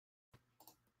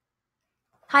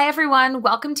Hi everyone,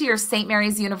 welcome to your St.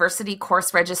 Mary's University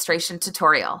course registration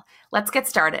tutorial. Let's get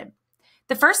started.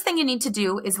 The first thing you need to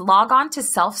do is log on to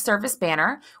Self-Service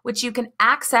Banner, which you can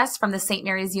access from the St.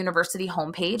 Mary's University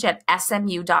homepage at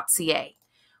smu.ca.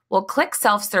 We'll click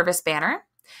Self-Service Banner,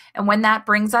 and when that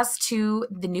brings us to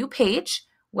the new page,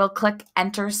 we'll click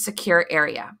Enter Secure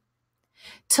Area.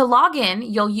 To log in,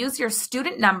 you'll use your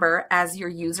student number as your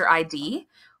user ID,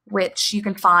 which you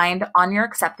can find on your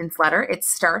acceptance letter. It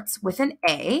starts with an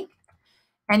A.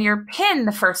 And your PIN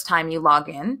the first time you log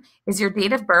in is your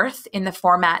date of birth in the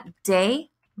format day,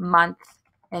 month,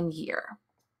 and year.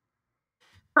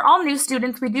 For all new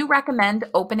students, we do recommend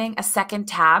opening a second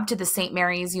tab to the St.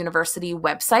 Mary's University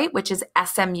website, which is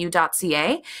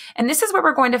smu.ca. And this is where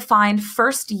we're going to find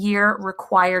first year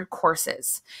required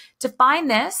courses. To find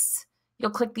this, you'll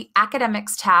click the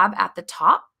Academics tab at the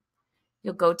top.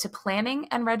 You'll go to Planning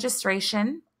and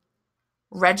Registration,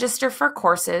 Register for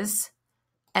Courses,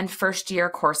 and First Year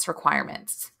Course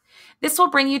Requirements. This will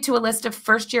bring you to a list of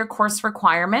first year course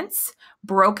requirements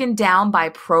broken down by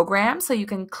program. So you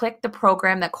can click the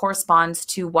program that corresponds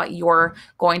to what you're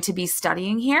going to be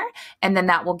studying here, and then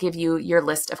that will give you your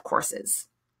list of courses.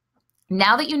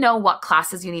 Now that you know what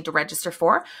classes you need to register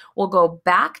for, we'll go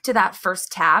back to that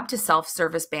first tab to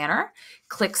Self-Service Banner,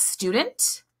 click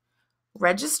Student,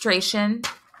 Registration,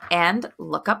 and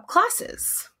look up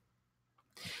classes.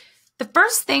 The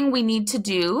first thing we need to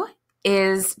do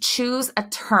is choose a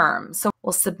term. So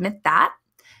we'll submit that.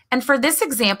 And for this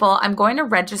example, I'm going to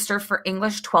register for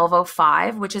English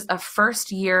 1205, which is a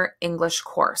first year English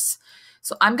course.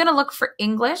 So I'm going to look for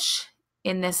English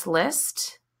in this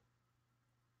list.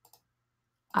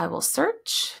 I will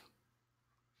search.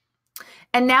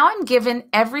 And now I'm given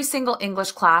every single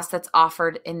English class that's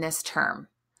offered in this term.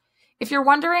 If you're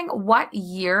wondering what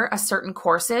year a certain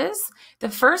course is, the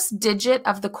first digit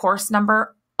of the course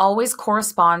number always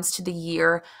corresponds to the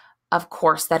year of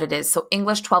course that it is. So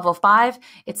English 1205,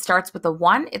 it starts with a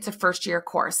 1, it's a first year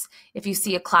course. If you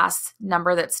see a class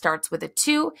number that starts with a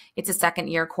 2, it's a second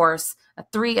year course, a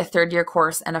 3, a third year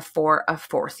course, and a 4, a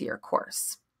fourth year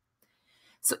course.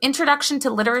 So Introduction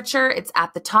to Literature, it's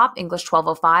at the top, English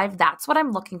 1205, that's what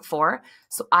I'm looking for.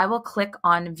 So I will click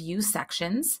on View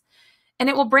Sections. And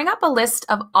it will bring up a list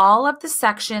of all of the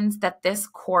sections that this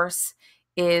course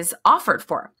is offered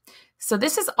for. So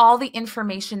this is all the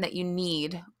information that you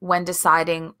need when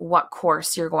deciding what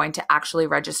course you're going to actually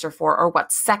register for, or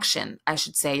what section, I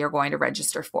should say, you're going to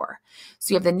register for.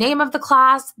 So you have the name of the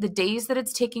class, the days that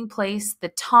it's taking place, the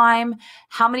time,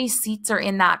 how many seats are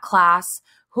in that class,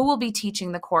 who will be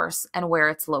teaching the course, and where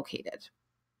it's located.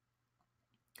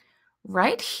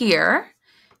 Right here,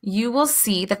 you will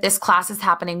see that this class is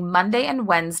happening Monday and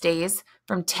Wednesdays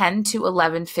from 10 to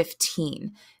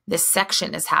 11:15. This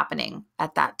section is happening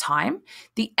at that time.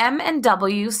 The M and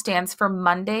W stands for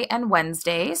Monday and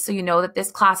Wednesday, so you know that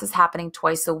this class is happening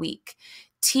twice a week.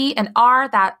 T and R,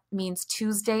 that means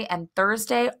Tuesday and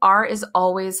Thursday. R is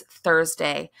always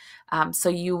Thursday. So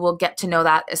you will get to know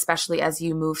that, especially as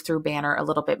you move through Banner a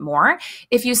little bit more.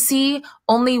 If you see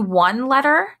only one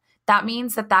letter, that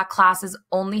means that that class is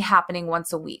only happening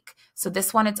once a week. So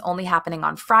this one, it's only happening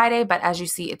on Friday, but as you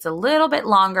see, it's a little bit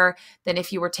longer than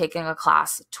if you were taking a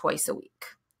class twice a week.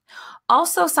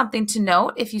 Also, something to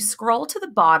note, if you scroll to the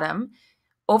bottom,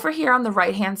 over here on the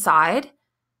right-hand side,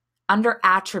 under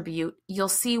Attribute, you'll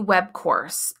see Web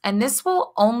Course, and this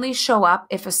will only show up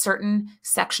if a certain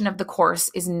section of the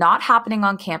course is not happening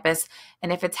on campus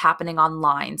and if it's happening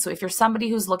online. So if you're somebody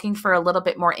who's looking for a little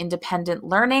bit more independent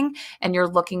learning and you're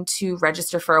looking to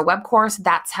register for a web course,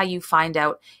 that's how you find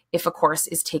out if a course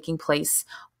is taking place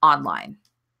online.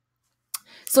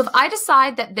 So if I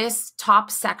decide that this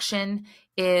top section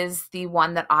is the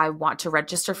one that I want to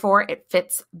register for, it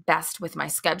fits best with my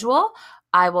schedule,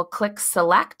 I will click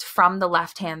Select from the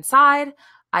left-hand side.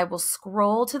 I will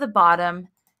scroll to the bottom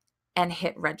and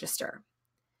hit Register.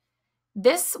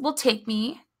 This will take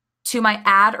me to my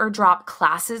Add or Drop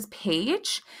Classes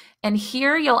page. And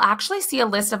here you'll actually see a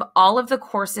list of all of the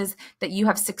courses that you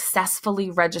have successfully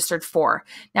registered for.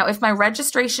 Now, if my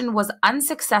registration was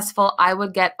unsuccessful, I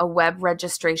would get a web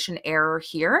registration error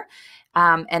here,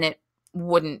 and it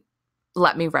wouldn't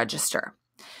let me register.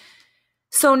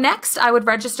 So next, I would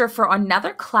register for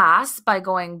another class by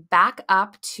going back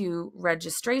up to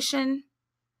Registration,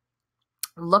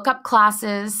 look up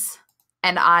classes,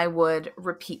 and I would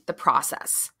repeat the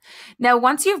process. Now,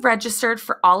 once you've registered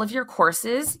for all of your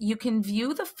courses, you can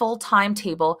view the full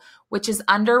timetable, which is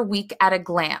under Week at a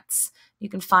Glance. You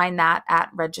can find that at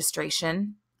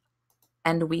Registration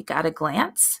and Week at a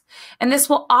Glance. And this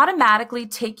will automatically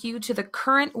take you to the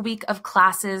current week of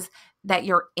classes that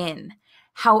you're in.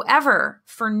 However,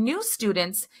 for new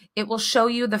students, it will show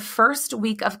you the first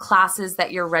week of classes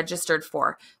that you're registered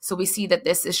for. So we see that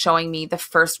this is showing me the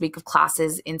first week of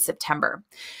classes in September.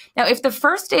 Now, if the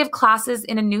first day of classes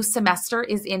in a new semester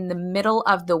is in the middle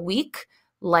of the week,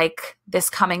 like this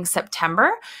coming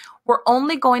September, we're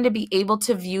only going to be able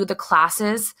to view the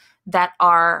classes that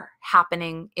are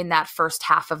happening in that first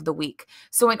half of the week.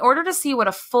 So in order to see what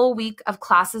a full week of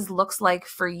classes looks like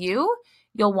for you,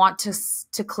 you'll want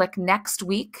to click next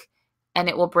week, and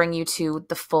it will bring you to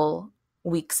the full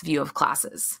week's view of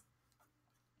classes.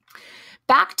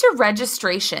 Back to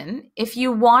registration, if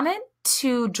you wanted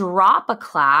to drop a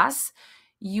class,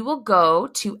 you will go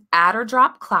to Add or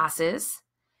Drop Classes,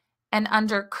 and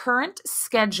under Current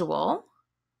Schedule,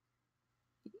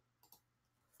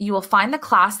 you will find the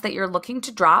class that you're looking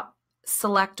to drop,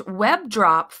 select Web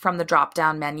Drop from the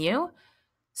drop-down menu,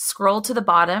 scroll to the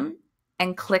bottom,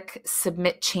 and click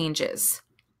Submit Changes.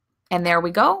 And there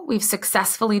we go. We've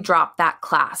successfully dropped that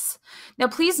class. Now,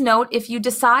 please note, if you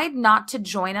decide not to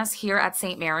join us here at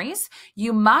St. Mary's,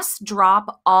 you must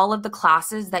drop all of the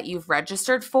classes that you've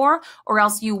registered for, or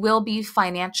else you will be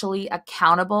financially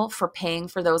accountable for paying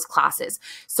for those classes.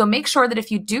 So make sure that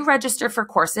if you do register for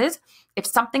courses, if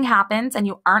something happens and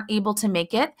you aren't able to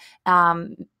make it,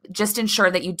 just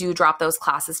ensure that you do drop those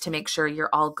classes to make sure you're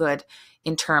all good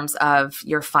in terms of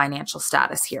your financial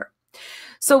status here.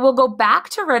 So we'll go back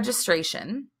to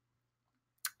registration,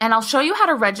 and I'll show you how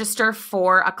to register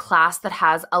for a class that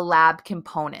has a lab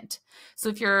component. So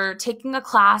if you're taking a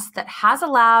class that has a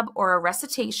lab or a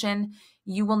recitation,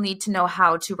 you will need to know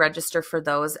how to register for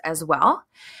those as well.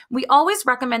 We always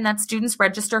recommend that students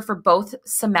register for both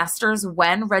semesters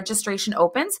when registration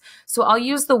opens. So I'll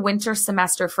use the winter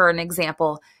semester for an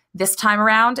example this time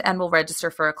around, and we'll register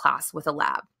for a class with a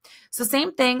lab. So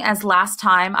same thing as last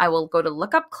time, I will go to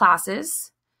Look Up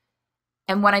Classes.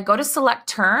 And when I go to Select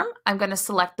Term, I'm going to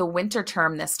select the winter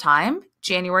term this time,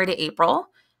 January to April.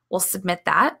 We'll submit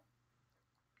that.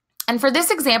 And for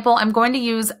this example, I'm going to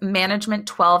use Management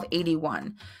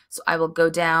 1281. So I will go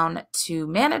down to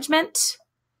Management,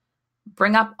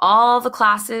 bring up all the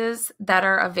classes that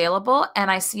are available,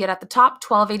 and I see it at the top,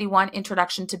 1281,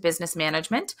 Introduction to Business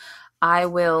Management. I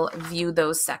will view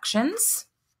those sections.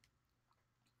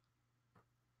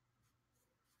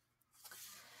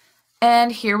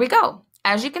 And here we go.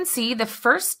 As you can see, the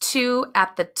first two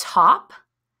at the top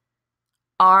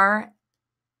are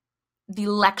the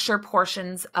lecture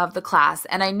portions of the class.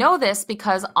 And I know this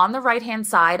because on the right-hand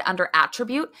side under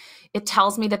Attribute, it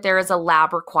tells me that there is a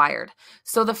lab required.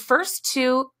 So the first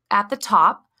two at the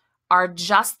top are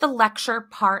just the lecture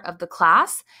part of the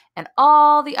class, and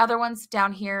all the other ones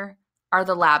down here are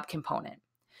the lab component.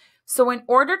 So in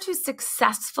order to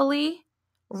successfully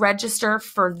register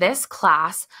for this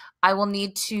class, I will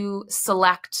need to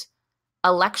select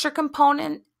a lecture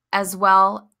component as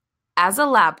well as a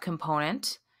lab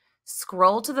component,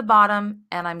 scroll to the bottom,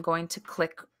 and I'm going to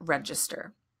click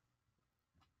Register.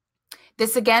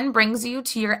 This again brings you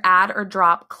to your Add or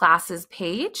Drop Classes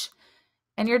page,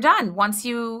 and you're done. Once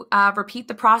you repeat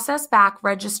the process back,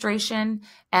 registration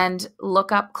and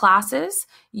look up classes,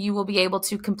 you will be able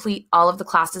to complete all of the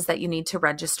classes that you need to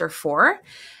register for.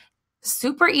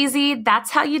 Super easy. That's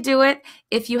how you do it.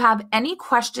 If you have any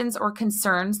questions or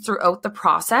concerns throughout the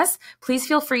process, please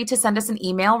feel free to send us an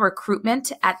email,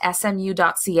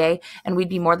 recruitment@smu.ca, and we'd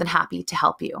be more than happy to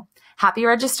help you. Happy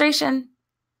registration.